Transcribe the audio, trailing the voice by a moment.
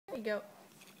you go.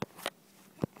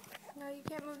 No, you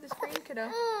can't move the screen, kiddo.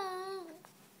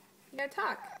 You gotta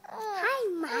talk. Hi,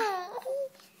 Mommy.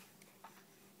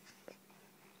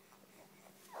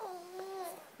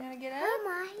 You wanna get up? Hi,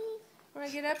 Mommy. Wanna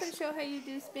get up and show how you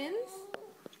do spins?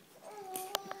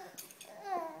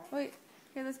 Wait,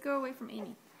 here, let's go away from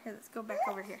Amy. Here, let's go back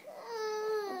over here.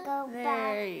 Go There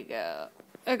back. you go.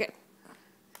 Okay.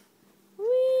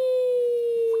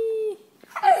 Whee!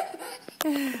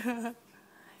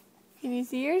 Can you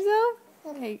see yourself?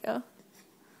 There you go.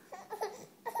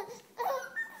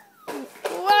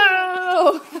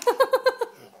 Whoa!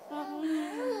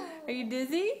 Are you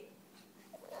dizzy?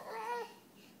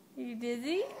 Are you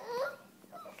dizzy?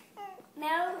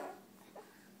 No.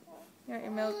 You want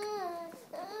your milk?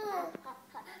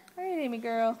 All right, Amy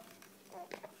girl.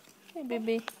 Hey,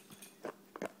 baby.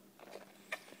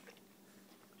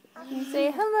 You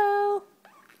say hello.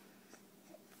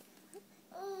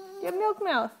 You have milk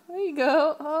mouth. There you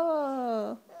go.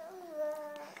 Oh.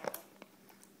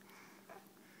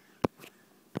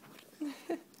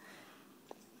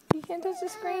 You can't touch the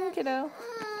screen, kiddo.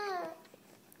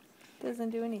 Doesn't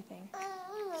do anything.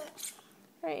 All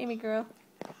right, Amy girl.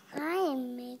 Hi,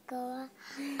 Amy girl.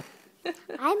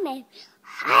 I'm Amy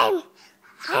girl.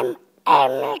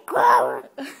 Amy girl.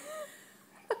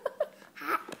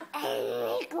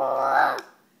 Amy girl.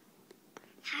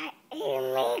 Hi,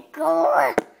 Amy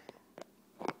girl.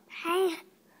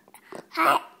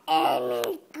 Hi,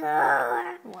 Amy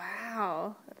girl.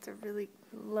 Wow, that's a really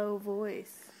low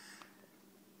voice.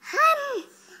 Hi,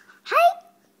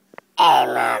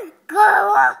 Amy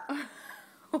girl.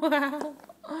 Wow.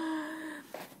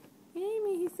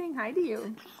 Amy, he's saying hi to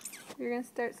you. You're going to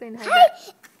start saying hi Hi,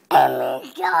 back.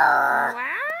 Amy girl.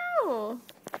 Wow.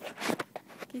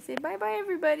 Can you say bye-bye,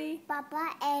 everybody?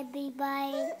 Bye-bye,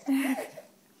 everybody.